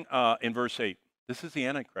 Starting in verse 8. This is the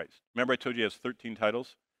Antichrist. Remember I told you he has 13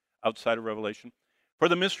 titles outside of Revelation? "For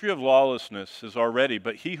the mystery of lawlessness is already,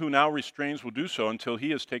 but he who now restrains will do so until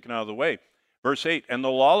he is taken out of the way." Verse 8, "And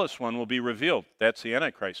the lawless one will be revealed." That's the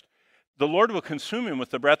Antichrist. "The Lord will consume him with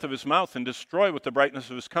the breath of his mouth and destroy with the brightness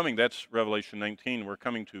of his coming." That's Revelation 19. We're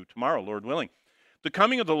coming to tomorrow, Lord willing. "The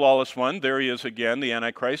coming of the lawless one," there he is again, the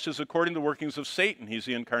Antichrist, "is according to the workings of Satan." He's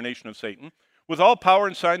the incarnation of Satan. "With all power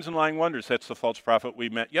and signs and lying wonders." That's the false prophet we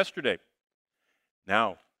met yesterday.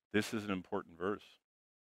 Now, this is an important verse.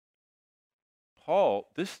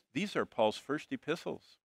 These are Paul's first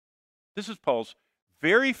epistles. This is Paul's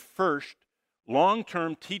very first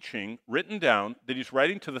long-term teaching written down that he's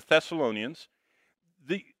writing to the Thessalonians.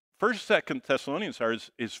 The 1st, 2nd Thessalonians are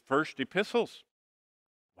his first epistles.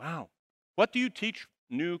 Wow. What do you teach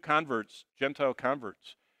new converts, Gentile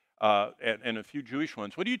converts, and a few Jewish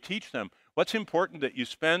ones? What do you teach them? What's important that you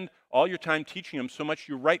spend all your time teaching them so much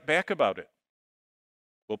you write back about it?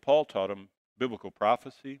 Well, Paul taught them biblical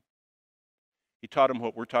prophecy. He taught them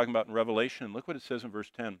what we're talking about in Revelation. Look what it says in verse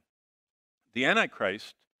 10. The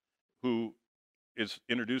Antichrist, who is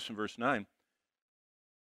introduced in verse 9,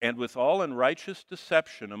 "And with all unrighteous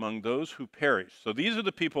deception among those who perish." So these are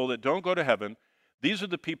the people that don't go to heaven. These are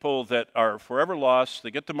the people that are forever lost.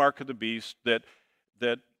 They get the mark of the beast that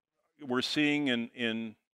we're seeing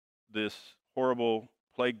in this horrible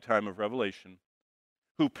plague time of Revelation,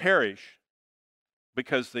 who perish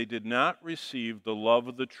because they did not receive the love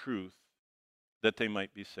of the truth that they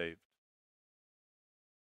might be saved.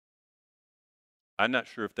 I'm not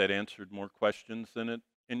sure if that answered more questions than it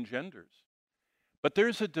engenders. But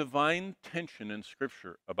there's a divine tension in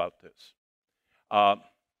Scripture about this.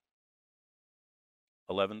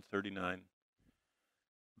 11:39.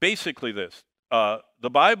 Basically this. The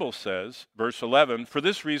Bible says, verse 11, "For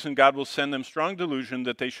this reason God will send them strong delusion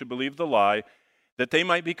that they should believe the lie, that they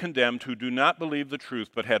might be condemned who do not believe the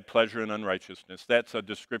truth but had pleasure in unrighteousness." That's a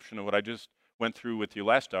description of what I just went through with you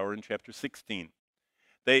last hour in chapter 16.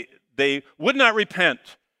 They would not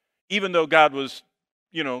repent, even though God was,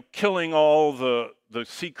 killing all the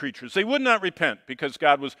sea creatures. They would not repent because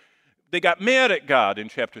they got mad at God in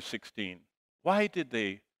chapter 16. Why did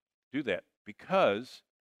they do that? Because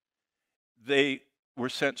they were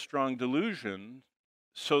sent strong delusion,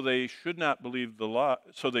 so they should not believe the lie,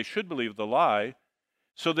 so they should believe the lie,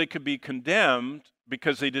 so they could be condemned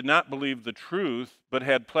because they did not believe the truth, but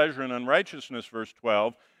had pleasure in unrighteousness, verse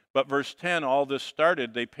 12. But verse 10, all this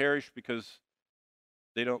started, they perished because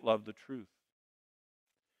They don't love the truth.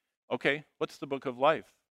 Okay, what's the book of life?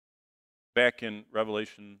 Back in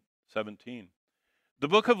Revelation 17. The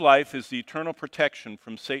book of life is the eternal protection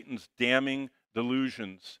from Satan's damning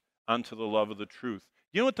delusions unto the love of the truth.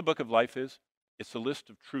 You know what the book of life is? It's a list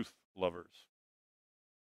of truth lovers.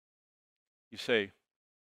 You say,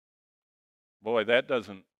 boy, that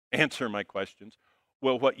doesn't answer my questions.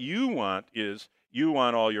 Well, what you want is you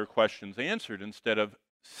want all your questions answered instead of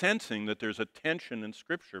sensing that there's a tension in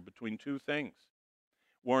Scripture between two things.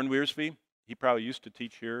 Warren Wiersbe, he probably used to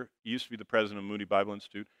teach here. He used to be the president of Moody Bible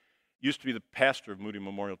Institute. Used to be the pastor of Moody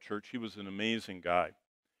Memorial Church. He was an amazing guy.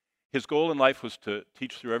 His goal in life was to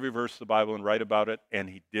teach through every verse of the Bible and write about it, and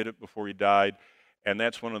he did it before he died. And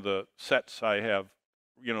that's one of the sets I have,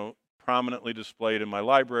 prominently displayed in my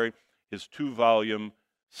library, his 2-volume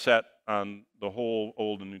set on the whole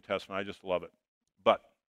Old and New Testament. I just love it. But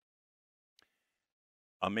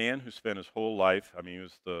a man who spent his whole life, he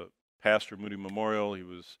was the pastor of Moody Memorial, he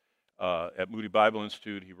was at Moody Bible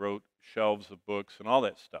Institute, he wrote shelves of books and all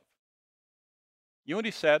that stuff. You know what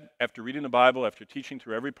he said after reading the Bible, after teaching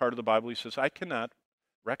through every part of the Bible? He says, I cannot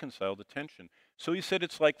reconcile the tension. So he said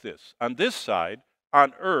it's like this. On this side,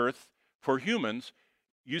 on earth, for humans,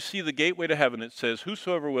 you see the gateway to heaven. It says,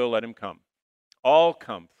 whosoever will, let him come. All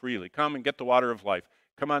come freely. Come and get the water of life.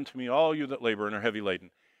 Come unto me, all you that labor and are heavy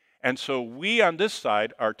laden. And so we on this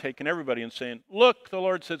side are taking everybody and saying, look, the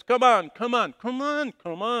Lord says, come on, come on, come on,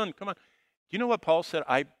 come on, come on. Do you know what Paul said?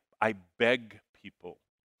 I beg people.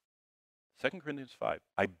 2 Corinthians 5,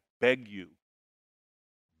 I beg you.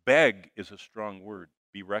 Beg is a strong word.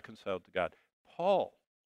 Be reconciled to God. Paul,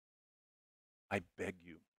 I beg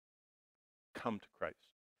you, come to Christ.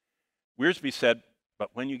 Wiersbe said, but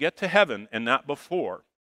when you get to heaven and not before,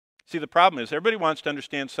 see, the problem is everybody wants to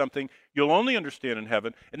understand something you'll only understand in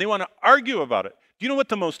heaven, and they want to argue about it. Do you know what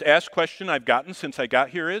the most asked question I've gotten since I got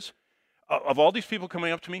here is? Of all these people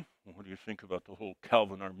coming up to me, well, what do you think about the whole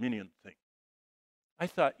Calvin Arminian thing? I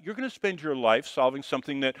thought, you're going to spend your life solving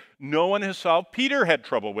something that no one has solved. Peter had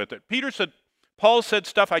trouble with it. Paul said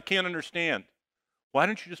stuff I can't understand. Why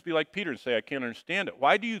don't you just be like Peter and say, I can't understand it?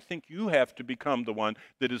 Why do you think you have to become the one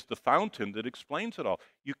that is the fountain that explains it all?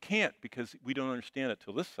 You can't, because we don't understand it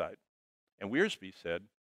till this side. And Wiersbe said,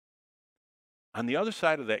 on the other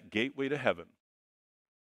side of that gateway to heaven,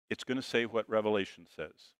 it's going to say what Revelation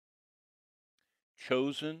says.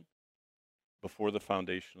 Chosen before the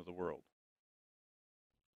foundation of the world.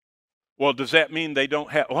 Well, does that mean they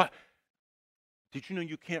don't have... What? Did you know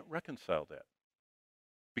you can't reconcile that?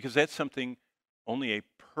 Because that's something only a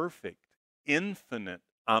perfect, infinite,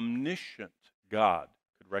 omniscient God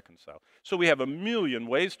could reconcile. So we have a million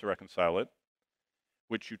ways to reconcile it,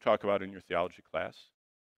 which you talk about in your theology class.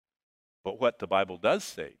 But what the Bible does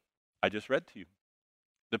say, I just read to you.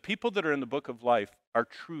 The people that are in the book of life are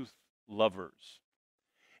truth lovers.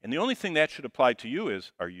 And the only thing that should apply to you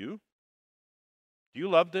is, are you? Do you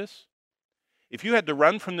love this? If you had to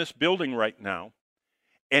run from this building right now,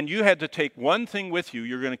 and you had to take one thing with you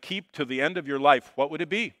you're going to keep to the end of your life, what would it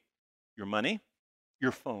be? Your money,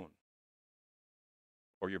 your phone,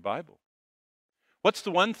 or your Bible? What's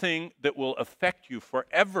the one thing that will affect you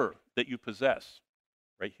forever that you possess?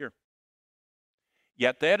 Right here.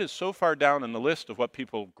 Yet that is so far down in the list of what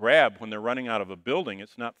people grab when they're running out of a building,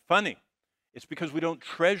 it's not funny. It's because we don't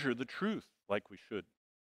treasure the truth like we should.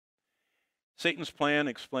 Satan's plan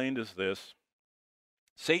explained is this.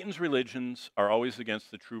 Satan's religions are always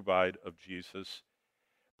against the true bride of Jesus.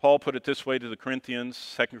 Paul put it this way to the Corinthians,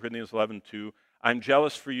 2 Corinthians 11:2. I'm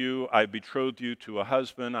jealous for you. I've betrothed you to a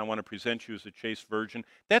husband. I want to present you as a chaste virgin.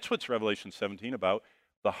 That's what's Revelation 17 about.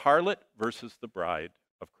 The harlot versus the bride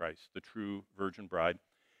of Christ, the true virgin bride.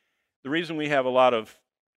 The reason we have a lot of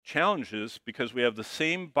challenges because we have the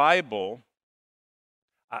same Bible.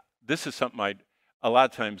 This is something a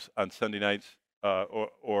lot of times on Sunday nights,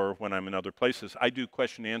 or when I'm in other places, I do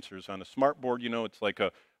question answers on a smart board. It's like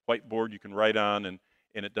a whiteboard you can write on and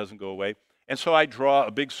it doesn't go away. And so I draw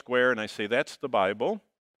a big square and I say, that's the Bible.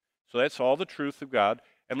 So that's all the truth of God.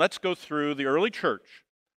 And let's go through the early church.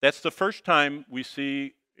 That's the first time we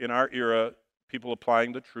see in our era people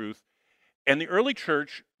applying the truth. And the early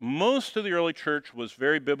church, most of the early church was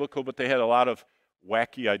very biblical, but they had a lot of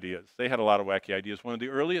wacky ideas. One of the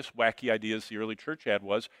earliest wacky ideas the early church had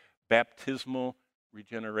was baptismal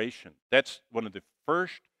regeneration. That's one of the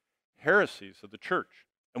first heresies of the church.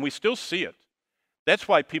 And we still see it. That's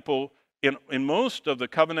why people in most of the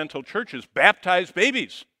covenantal churches baptize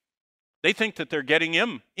babies. They think that they're getting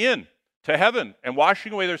them in to heaven and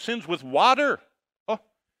washing away their sins with water. Oh,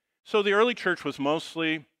 so the early church was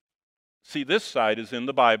mostly, see, this side is in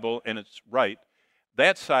the Bible and it's right.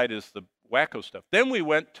 That side is the wacko stuff. Then we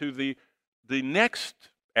went to the next,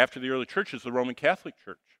 after the early church, is the Roman Catholic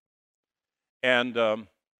Church. And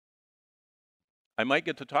I might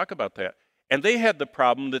get to talk about that. And they had the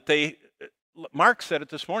problem that Mark said it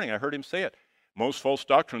this morning, I heard him say it. Most false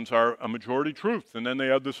doctrines are a majority truth, and then they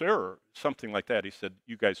add this error, something like that. He said,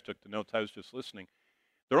 you guys took the notes, I was just listening.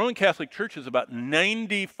 The Roman Catholic Church is about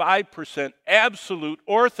 95% absolute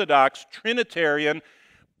Orthodox Trinitarian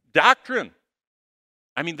doctrine.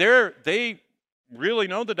 I mean, they really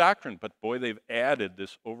know the doctrine, but boy, they've added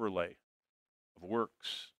this overlay of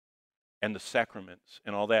works and the sacraments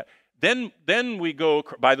and all that. Then we go,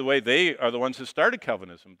 by the way, they are the ones that started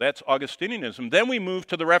Calvinism. That's Augustinianism. Then we move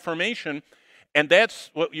to the Reformation, and that's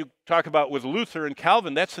what you talk about with Luther and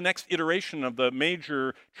Calvin. That's the next iteration of the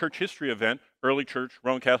major church history event, early church,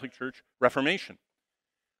 Roman Catholic Church, Reformation.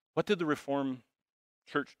 What did the Reformed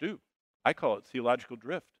Church do? I call it theological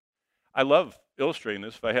drift. I love illustrating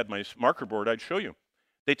this. If I had my marker board, I'd show you.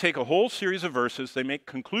 They take a whole series of verses, they make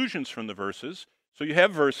conclusions from the verses. So you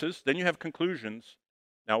have verses, then you have conclusions.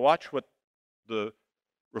 Now watch what the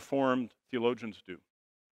Reformed theologians do.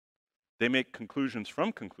 They make conclusions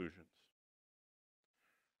from conclusions.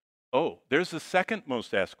 Oh, there's the second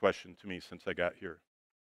most asked question to me since I got here.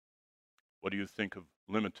 What do you think of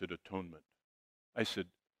limited atonement? I said,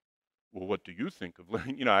 well, what do you think of,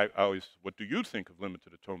 I always, what do you think of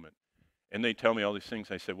limited atonement? And they tell me all these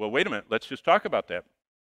things. I said, well, wait a minute, let's just talk about that.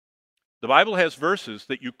 The Bible has verses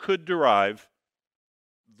that you could derive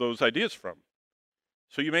those ideas from.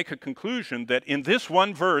 So you make a conclusion that in this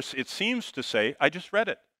one verse, it seems to say, I just read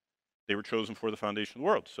it. They were chosen for the foundation of the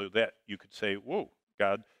world. So that you could say, whoa,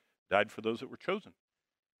 God died for those that were chosen.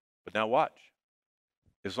 But now watch.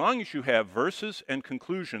 As long as you have verses and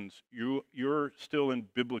conclusions, you're still in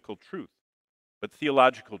biblical truth. But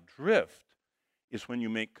theological drift is when you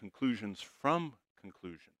make conclusions from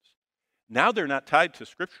conclusions. Now they're not tied to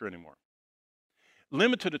Scripture anymore.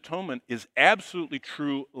 Limited atonement is absolutely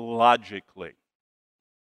true logically.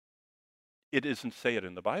 It doesn't say it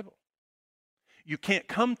in the Bible. You can't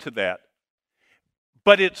come to that,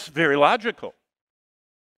 but it's very logical.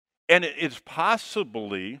 And it is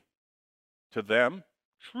possibly, to them,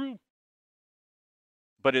 true.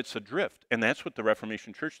 But it's a drift, and that's what the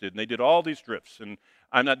Reformation Church did. And they did all these drifts, and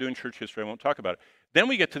I'm not doing church history, I won't talk about it. Then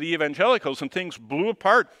we get to the evangelicals, and things blew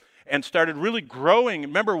apart and started really growing.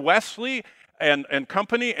 Remember Wesley and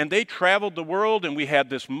company, and they traveled the world, and we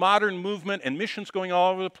had this modern movement and missions going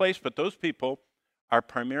all over the place, but those people are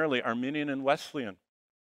primarily Arminian and Wesleyan.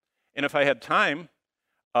 And if I had time,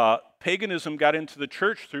 paganism got into the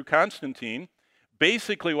church through Constantine.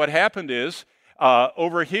 Basically what happened is,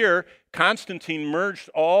 over here, Constantine merged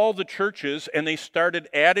all the churches, and they started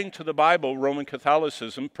adding to the Bible Roman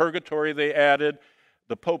Catholicism. Purgatory they added,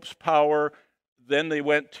 the Pope's power. Then they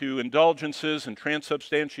went to indulgences and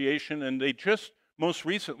transubstantiation, and they just most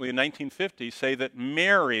recently in 1950 say that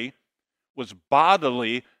Mary was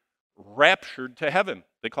bodily raptured to heaven.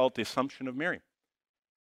 They call it the Assumption of Mary.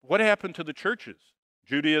 What happened to the churches?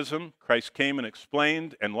 Judaism, Christ came and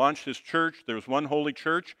explained and launched his church. There was one holy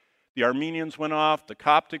church. The Armenians went off. The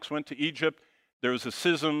Coptics went to Egypt. There was a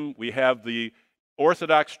schism. We have the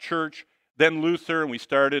Orthodox Church, then Luther, and we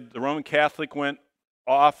started, the Roman Catholic went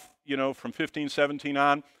off, from 1517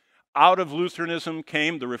 on. Out of Lutheranism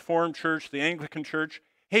came the Reformed Church, the Anglican Church.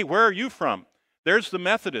 Hey, where are you from? There's the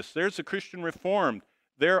Methodists. There's the Christian Reformed.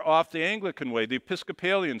 They're off the Anglican way. The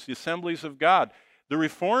Episcopalians, the Assemblies of God. The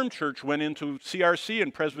Reformed Church went into CRC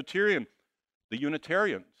and Presbyterian. The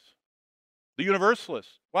Unitarians. The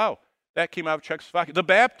Universalists. Wow, that came out of Czechoslovakia. The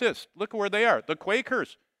Baptists, look at where they are. The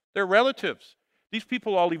Quakers, they're relatives. These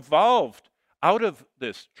people all evolved out of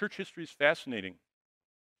this. Church history is fascinating.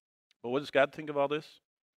 But what does God think of all this?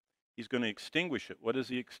 He's going to extinguish it. What does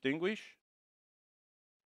he extinguish?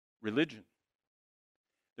 Religion.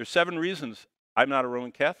 There's 7 reasons I'm not a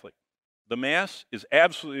Roman Catholic. The Mass is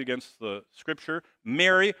absolutely against the Scripture.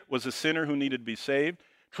 Mary was a sinner who needed to be saved.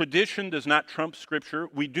 Tradition does not trump Scripture.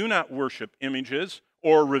 We do not worship images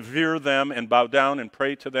or revere them and bow down and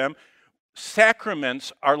pray to them.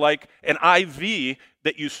 Sacraments are like an IV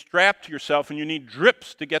that you strap to yourself, and you need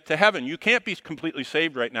drips to get to heaven. You can't be completely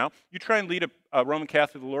saved right now. You try and lead a Roman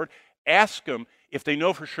Catholic to the Lord, ask them if they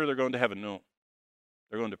know for sure they're going to heaven. No,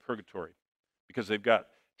 they're going to purgatory because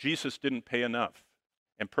Jesus didn't pay enough,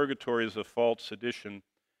 and purgatory is a false addition.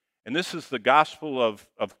 And this is the gospel of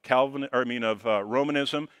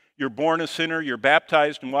Romanism. You're born a sinner, you're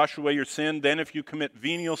baptized and wash away your sin. Then if you commit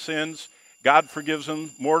venial sins, God forgives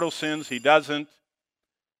them. Mortal sins, he doesn't.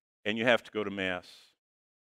 And you have to go to Mass.